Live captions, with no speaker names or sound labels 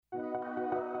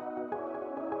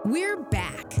We're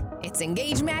back. It's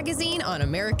Engage Magazine on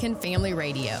American Family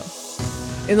Radio.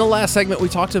 In the last segment, we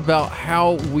talked about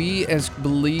how we as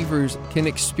believers can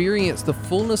experience the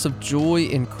fullness of joy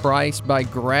in Christ by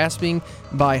grasping,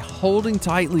 by holding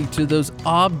tightly to those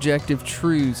objective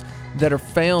truths that are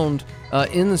found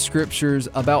in the Scriptures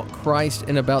about Christ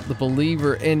and about the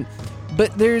believer.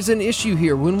 But there's an issue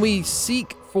here. When we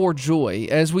seek for joy,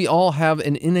 as we all have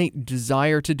an innate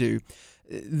desire to do,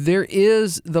 there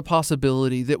is the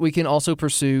possibility that we can also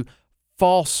pursue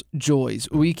false joys.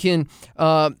 We can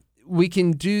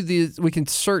do this. We can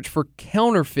search for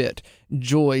counterfeit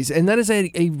joys, and that is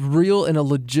a real and a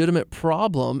legitimate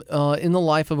problem in the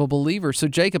life of a believer. So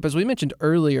Jacob, as we mentioned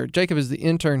earlier, Jacob is the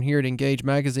intern here at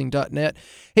EngageMagazine.net.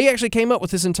 He actually came up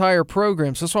with this entire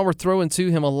program, so that's why we're throwing to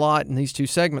him a lot in these two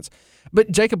segments.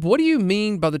 But Jacob, what do you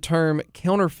mean by the term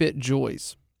counterfeit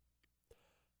joys?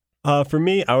 For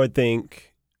me, I would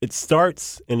think it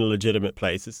starts in a legitimate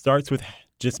place. It starts with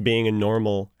just being a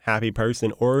normal, happy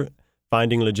person or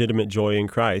finding legitimate joy in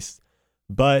Christ.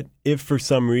 But if for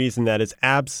some reason that is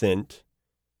absent,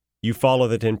 you follow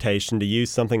the temptation to use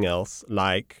something else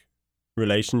like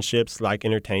relationships, like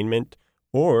entertainment,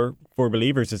 or for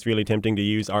believers, it's really tempting to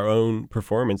use our own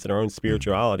performance and our own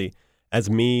spirituality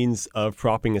as means of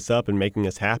propping us up and making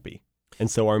us happy. And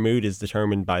so our mood is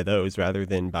determined by those rather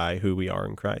than by who we are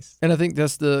in Christ. And I think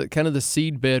that's the kind of the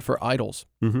seedbed for idols.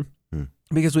 Mm-hmm.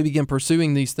 Because we begin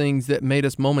pursuing these things that made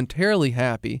us momentarily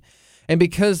happy. And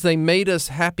because they made us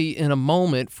happy in a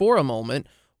moment, for a moment,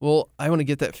 well, I want to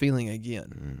get that feeling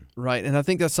again, right? And I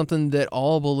think that's something that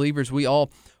all believers,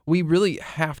 we really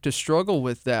have to struggle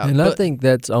with that. And I think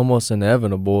that's almost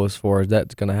inevitable as far as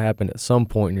that's going to happen at some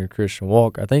point in your Christian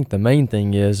walk. I think the main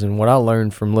thing is, and what I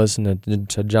learned from listening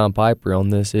to John Piper on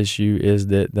this issue is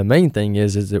that the main thing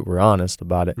is that we're honest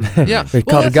about it. Yeah.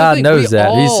 Because God knows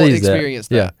that. He sees experience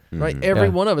that. Yeah. Right? Every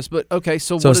one of us. But okay,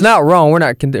 so it's not wrong.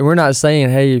 We're not saying,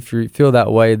 hey, if you feel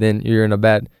that way, then you're in a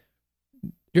bad...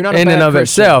 You're not a in bad and of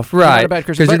Christian. itself, right?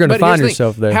 Because you're going to find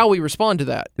yourself there. How we respond to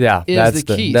that is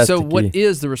the key. So what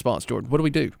is the response, Jordan? What do we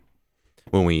do?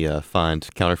 When we find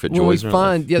counterfeit when joys we in our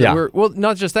find, life? that we're, well,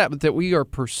 not just that, but that we are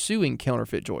pursuing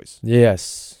counterfeit joys.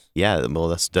 Yes. Yeah, well,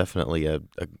 that's definitely a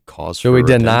cause Should for we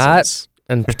deny repentance.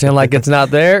 it and pretend like it's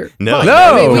not there? No,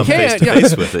 I mean, we come can't. face to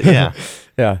face with it. Yeah,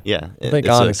 yeah. It's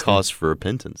honestly. a cause for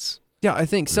repentance. Yeah, I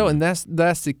think so, and that's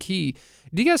the key.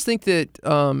 Do you guys think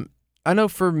that? I know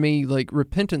for me, like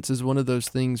repentance is one of those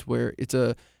things where it's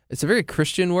a very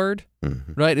Christian word,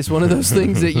 right? It's one of those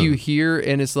things that you hear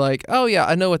and it's like, oh yeah,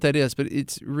 I know what that is, but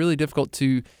it's really difficult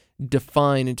to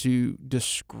define and to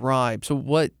describe. So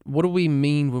what do we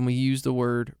mean when we use the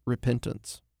word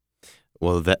repentance?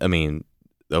 Well, the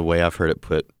way I've heard it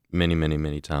put many, many,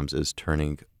 many times is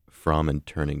turning from and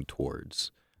turning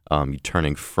towards.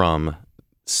 Turning from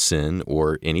sin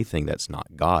or anything that's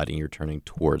not God, and you're turning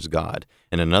towards God.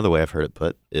 And another way I've heard it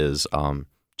put is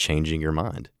changing your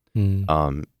mind,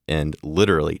 and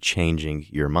literally changing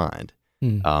your mind.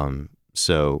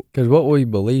 So because what we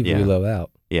believe, we live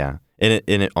out. Yeah, and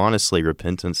it honestly,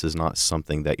 repentance is not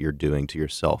something that you're doing to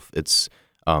yourself. It's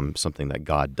something that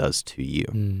God does to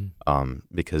you,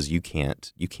 because you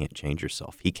can't change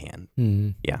yourself. He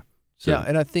can. Yeah. So, yeah,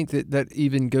 and I think that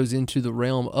even goes into the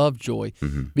realm of joy,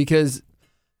 because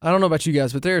I don't know about you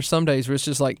guys, but there are some days where it's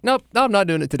just like, nope, I'm not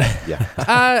doing it today. Yeah.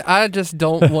 I just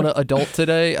don't want to adult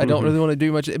today. I don't really want to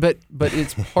do much. But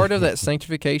it's part of that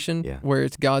sanctification where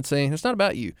it's God saying, it's not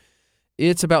about you.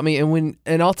 It's about me.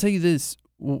 And I'll tell you this,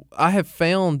 I have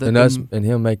found that... And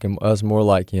Him making us more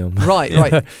like Him.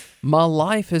 Right. My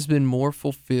life has been more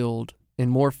fulfilled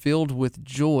and more filled with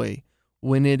joy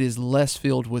when it is less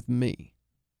filled with me.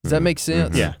 Does that make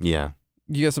sense? Yeah.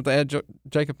 You got something to add,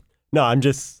 Jacob? No,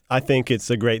 I think it's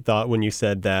a great thought when you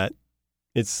said that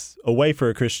it's a way for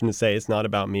a Christian to say it's not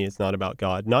about me, it's not about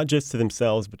God, not just to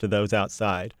themselves, but to those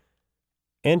outside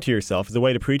and to yourself. It's a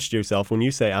way to preach to yourself when you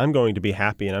say, I'm going to be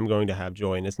happy and I'm going to have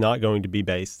joy, and it's not going to be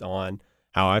based on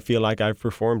how I feel like I've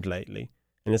performed lately,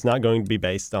 and it's not going to be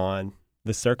based on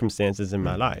the circumstances in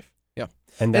my life. Yeah.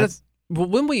 And that's...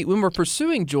 when we're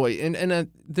pursuing joy, and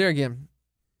there again,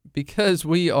 because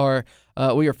we are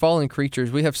fallen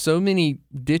creatures, we have so many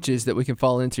ditches that we can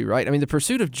fall into, right? I mean, the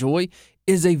pursuit of joy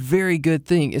is a very good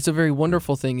thing. It's a very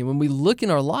wonderful thing. And when we look in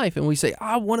our life and we say,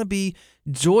 I want to be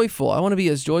joyful, I want to be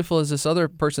as joyful as this other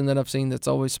person that I've seen that's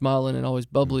always smiling and always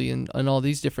bubbly and all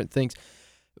these different things.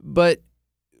 But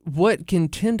what can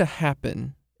tend to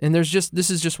happen, and this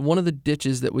is just one of the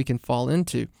ditches that we can fall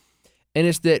into, and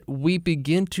it's that we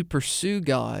begin to pursue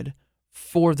God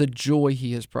for the joy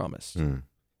He has promised.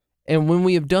 And when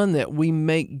we have done that, we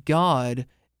make God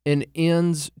an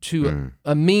ends to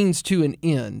a means to an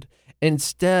end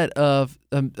instead of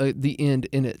the end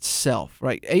in itself,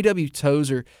 right? A.W.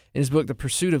 Tozer, in his book, The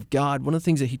Pursuit of God, one of the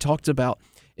things that he talks about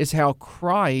is how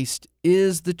Christ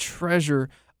is the treasure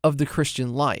of the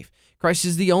Christian life. Christ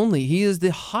is he is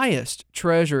the highest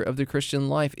treasure of the Christian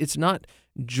life. It's not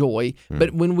joy,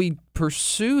 but when we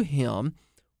pursue him,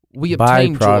 we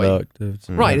obtain joy.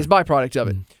 Right, it's byproduct of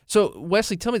it. So,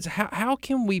 Wesley, tell me, how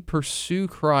can we pursue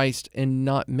Christ and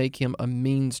not make him a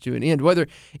means to an end, whether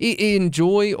in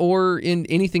joy or in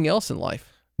anything else in life?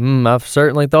 I've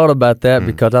certainly thought about that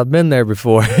because I've been there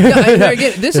before.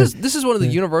 Again, this is one of the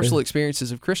universal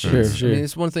experiences of Christians. Sure. I mean,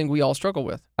 it's one thing we all struggle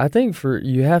with. I think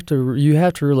you have to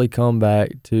really come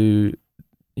back to,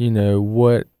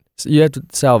 what you have to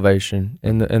salvation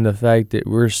and the fact that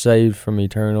we're saved from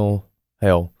eternal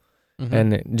hell.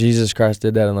 And that Jesus Christ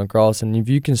did that on the cross. And if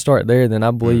you can start there, then I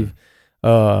believe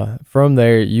from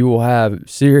there you will have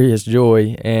serious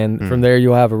joy, and from there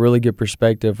you'll have a really good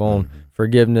perspective on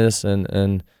forgiveness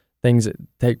and things that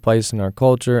take place in our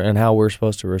culture and how we're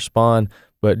supposed to respond.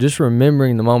 But just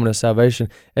remembering the moment of salvation,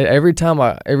 every time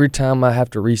I have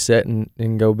to reset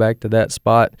and go back to that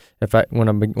spot,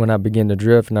 when I begin to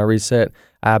drift and I reset,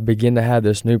 I begin to have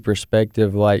this new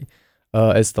perspective, like,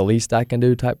 it's the least I can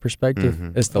do type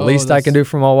perspective. It's the least I can do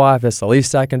for my wife. It's the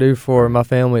least I can do for my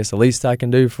family. It's the least I can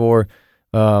do for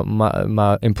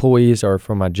my employees or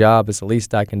for my job. It's the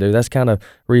least I can do. That's kind of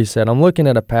reset. I'm looking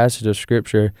at a passage of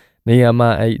Scripture,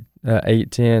 Nehemiah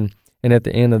 8:10, and at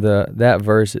the end of that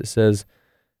verse it says,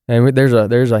 and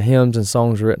there's a hymns and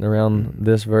songs written around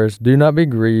this verse. Do not be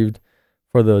grieved,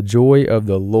 for the joy of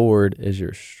the Lord is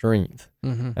your strength,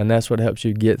 and that's what helps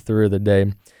you get through the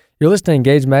day. You're listening to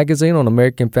Engage Magazine on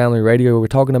American Family Radio. We're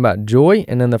talking about joy,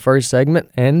 and in the first segment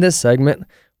and this segment,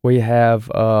 we have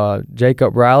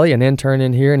Jacob Riley, an intern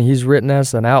in here, and he's written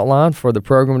us an outline for the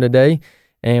program today.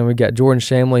 And we got Jordan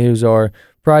Shamley, who's our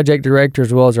project director,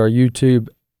 as well as our YouTube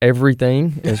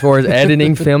everything, as far as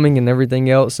editing, filming, and everything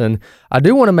else. And I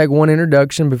do want to make one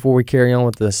introduction before we carry on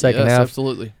with the second half.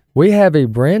 Absolutely. We have a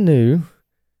brand new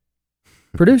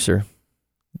producer.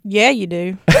 Yeah, you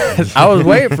do. I was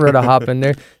waiting for her to hop in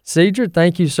there. Cedra,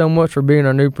 thank you so much for being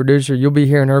our new producer. You'll be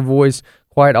hearing her voice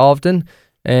quite often,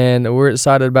 and we're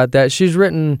excited about that. She's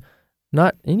written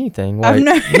not anything. Like,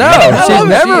 she's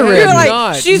never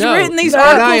written. She's written these and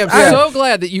articles. I am so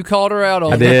glad that you called her out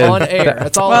on air.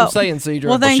 That's all I'm saying, Cedra.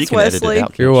 Well, thanks, Wesley.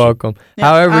 You're welcome. Yeah,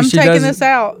 However, I'm taking this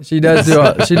out. She does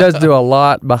do a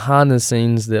lot behind the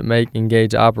scenes that make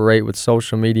Engage operate with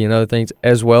social media and other things,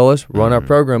 as well as run our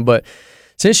program. But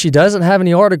since she doesn't have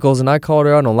any articles and I called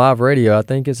her out on live radio, I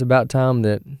think it's about time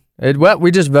that we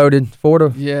just voted 4 to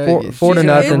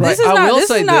nothing. This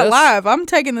is not live. I'm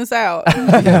taking this out.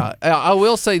 Yeah, I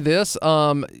will say this.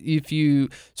 So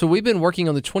we've been working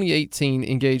on the 2018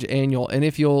 Engage Annual, and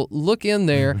if you'll look in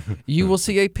there, you will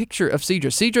see a picture of Cedra.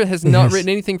 Cedra has not written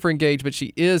anything for Engage, but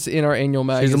she is in our annual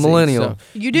magazine. She's a millennial. So,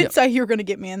 you did say you were going to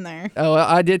get me in there. Oh,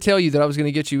 I did tell you that I was going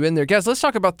to get you in there. Guys, let's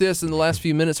talk about this in the last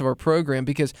few minutes of our program,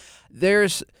 because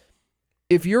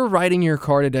if you're riding your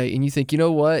car today and you think, you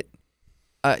know what,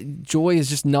 joy is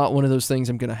just not one of those things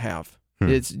I'm going to have.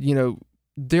 It's,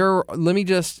 let me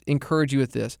just encourage you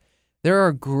with this. There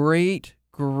are great,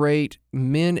 great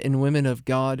men and women of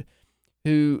God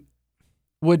who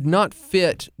would not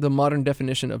fit the modern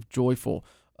definition of joyful.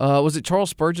 Was it Charles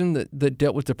Spurgeon that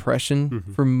dealt with depression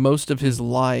for most of his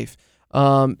life?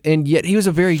 And yet he was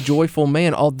a very joyful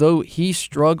man, although he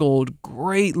struggled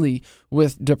greatly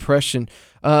with depression.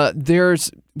 Who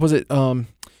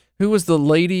was the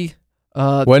lady?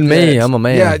 Wasn't me. I'm a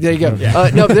man. Yeah, there you go.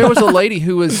 No, there was a lady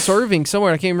who was serving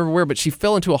somewhere. I can't remember where, but she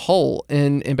fell into a hole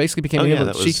and basically became Amy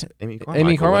Carmichael.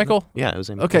 Amy Carmichael? Yeah, it was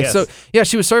Amy. Okay, Carmichael. So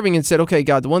she was serving and said, "Okay,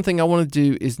 God, the one thing I want to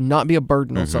do is not be a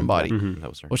burden on somebody." That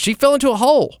was her. Well, she fell into a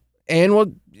hole,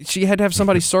 and she had to have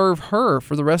somebody serve her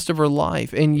for the rest of her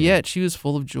life, and yet she was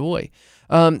full of joy.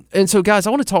 And so, guys,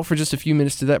 I want to talk for just a few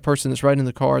minutes to that person that's riding in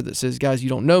the car that says, "Guys, you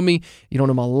don't know me. You don't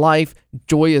know my life.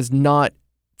 Joy is not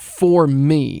for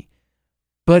me."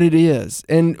 But it is.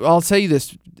 And I'll tell you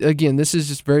this, again, this is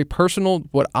just very personal,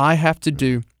 what I have to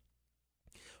do.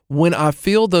 When I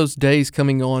feel those days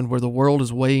coming on where the world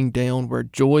is weighing down, where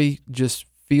joy just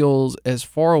feels as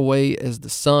far away as the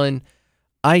sun,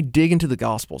 I dig into the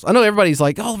Gospels. I know everybody's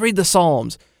like, oh, read the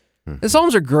Psalms. The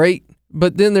Psalms are great,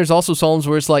 but then there's also Psalms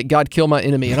where it's like, God, kill my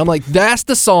enemy. And I'm like, that's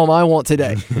the Psalm I want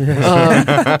today.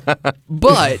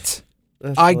 But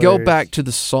I go back to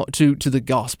the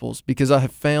Gospels because I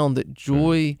have found that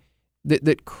joy,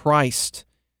 that Christ,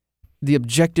 the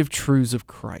objective truths of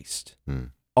Christ,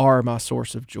 are my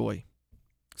source of joy.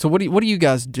 So what do you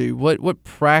guys do? What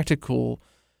practical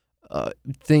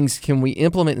things can we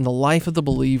implement in the life of the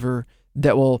believer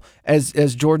that will,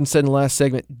 as Jordan said in the last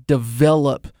segment,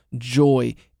 develop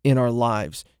joy in our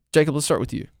lives? Jacob, let's start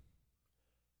with you.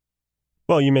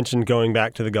 Well, you mentioned going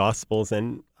back to the Gospels,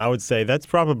 and I would say that's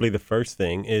probably the first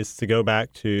thing, is to go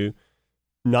back to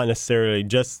not necessarily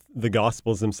just the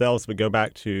Gospels themselves, but go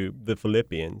back to the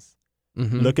Philippians.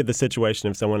 Mm-hmm. Look at the situation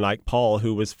of someone like Paul,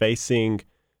 who was facing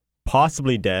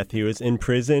possibly death. He was in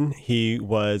prison. He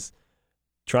was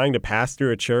trying to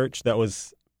pastor a church that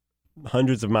was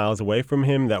hundreds of miles away from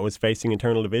him, that was facing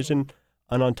eternal division.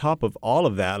 And on top of all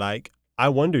of that, I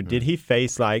wondered, did he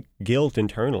face guilt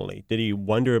internally? Did he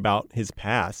wonder about his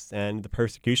past and the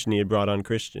persecution he had brought on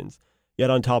Christians? Yet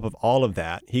on top of all of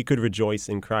that, he could rejoice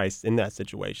in Christ in that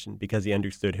situation because he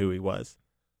understood who he was.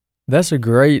 That's what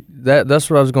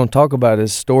I was going to talk about,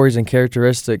 is stories and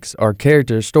characteristics, or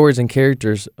stories and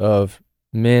characters of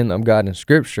men of God in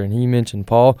Scripture. And he mentioned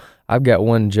Paul. I've got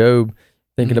one, Job,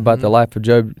 thinking about the life of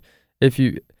Job.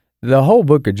 The whole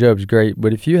book of Job's great,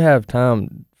 but if you have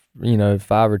time,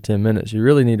 5 or 10 minutes, you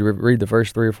really need to read the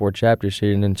first 3 or 4 chapters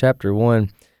here. And in chapter 1,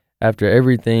 after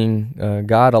everything,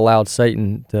 God allowed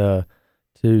Satan to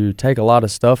take a lot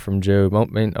of stuff from Job. I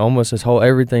mean, almost his whole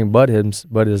everything but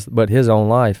his own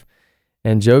life.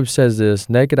 And Job says this: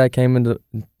 naked I came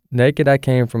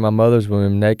from my mother's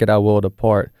womb, naked I will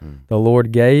depart. The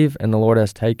Lord gave, and the Lord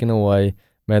has taken away.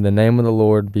 May the name of the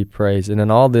Lord be praised. And in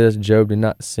all this, Job did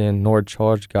not sin, nor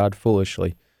charge God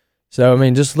foolishly. So, I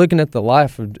mean, just looking at the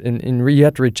life of, and you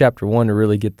have to read chapter 1 to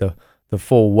really get the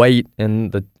full weight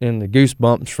and the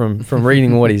goosebumps from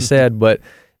reading what he said. But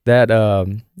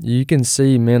that you can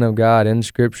see men of God in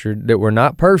Scripture that were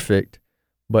not perfect,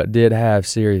 but did have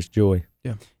serious joy.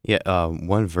 Yeah.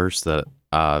 One verse that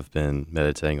I've been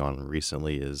meditating on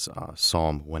recently is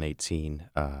Psalm 118,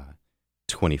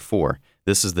 24.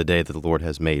 This is the day that the Lord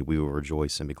has made. We will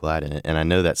rejoice and be glad in it. And I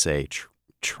know that's a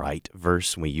trite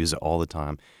verse, and we use it all the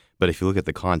time. But if you look at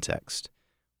the context,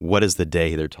 what is the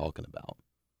day they're talking about?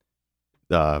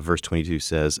 Verse 22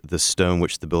 says, the stone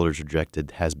which the builders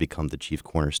rejected has become the chief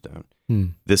cornerstone.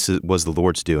 This was the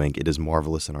Lord's doing. It is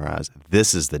marvelous in our eyes.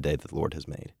 This is the day that the Lord has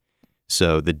made.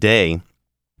 So the day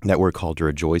that we're called to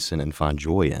rejoice in and find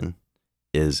joy in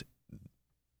is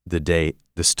the day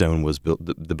the stone was built,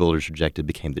 the builders rejected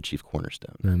became the chief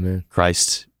cornerstone. Amen.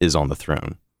 Christ is on the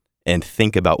throne. And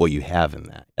think about what you have in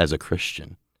that as a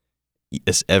Christian.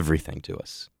 It's everything to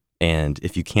us. And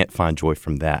if you can't find joy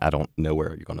from that, I don't know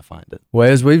where you're going to find it.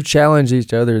 Well, as we've challenged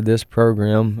each other this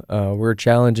program, we're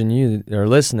challenging you that are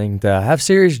listening to have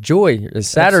serious joy. It's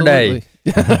Saturday.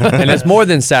 And it's more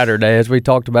than Saturday, as we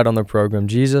talked about on the program.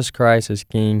 Jesus Christ is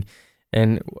King.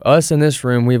 And us in this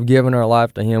room, we've given our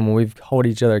life to Him, and we've hold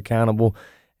each other accountable.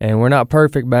 And we're not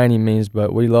perfect by any means,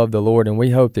 but we love the Lord, and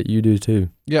we hope that you do too.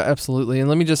 Yeah, absolutely. And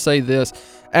let me just say this.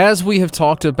 As we have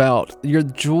talked about, your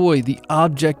joy, the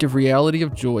objective reality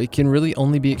of joy, can really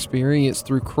only be experienced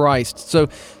through Christ. So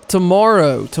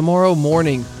tomorrow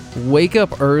morning, wake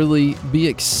up early, be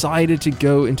excited to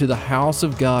go into the house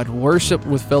of God, worship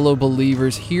with fellow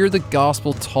believers, hear the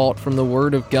gospel taught from the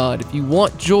Word of God. If you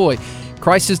want joy,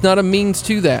 Christ is not a means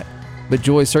to that, but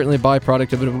joy is certainly a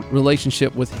byproduct of a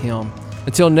relationship with Him.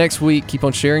 Until next week, keep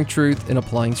on sharing truth and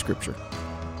applying Scripture.